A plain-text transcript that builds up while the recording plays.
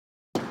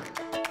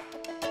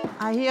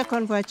I hear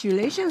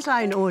congratulations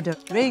are in order.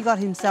 Ray got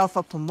himself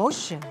a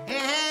promotion.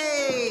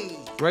 Hey!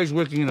 Ray's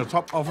working in a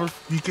top office.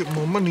 You get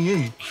more money,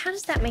 eh? How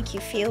does that make you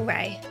feel,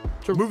 Ray?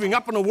 So moving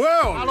up in the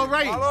world. Hello,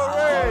 Ray.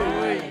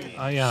 Hello, Ray.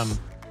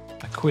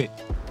 I quit.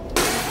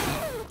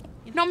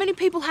 Not many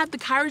people have the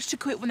courage to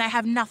quit when they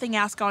have nothing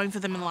else going for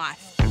them in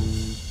life.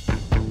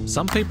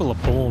 Some people are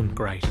born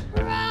great.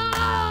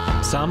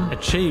 Some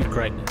achieve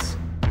greatness.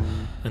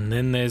 And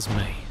then there's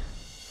me.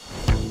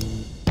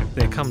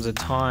 There comes a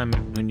time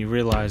when you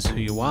realise who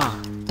you are.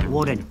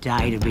 What a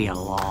day to be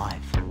alive.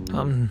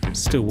 I'm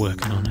still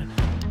working on it.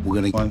 We're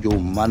gonna find your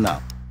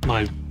mana.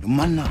 My... Your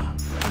mana.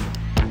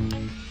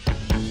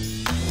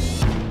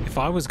 If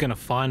I was going to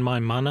find my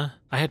mana,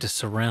 I had to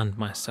surround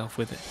myself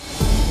with it.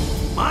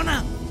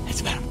 Mana?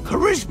 It's about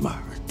charisma,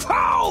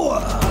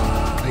 power.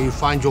 Now you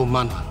find your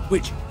mana.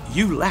 Which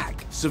you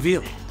lack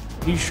severely.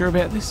 Are you sure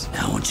about this?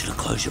 Now I want you to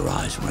close your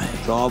eyes, Ray.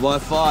 Trial by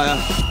fire.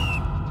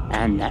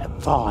 And that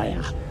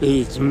fire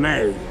is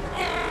me.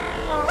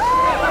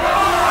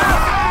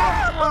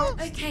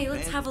 Okay,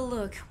 let's have a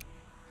look.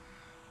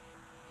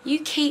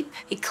 You keep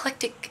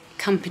eclectic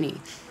company.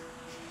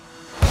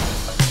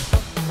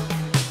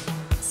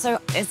 So,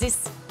 is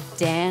this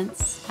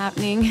dance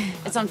happening?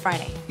 It's on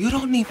Friday. You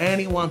don't need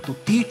anyone to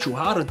teach you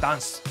how to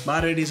dance,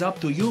 but it is up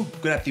to you.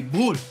 Grab the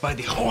bull by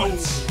the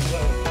horns.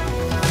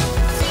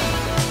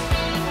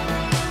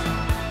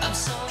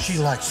 She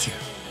likes you.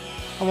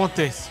 I want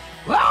this.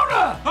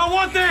 Louder! I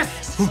want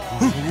this!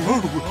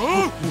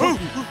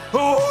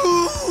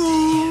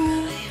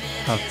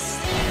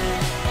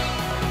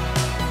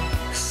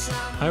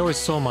 I always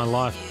saw my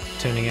life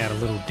turning out a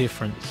little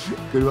different.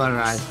 Good one,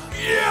 Ray.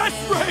 Yes,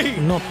 Ray!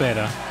 Not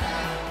better,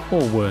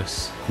 or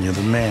worse. You're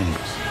the man.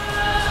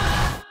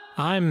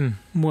 I'm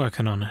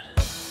working on it.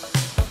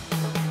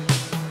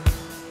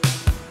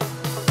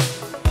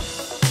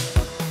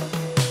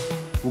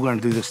 We're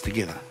gonna do this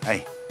together.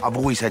 Hey, I've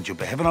always had your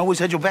back. Haven't I always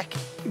had your back?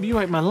 You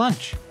ate my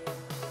lunch.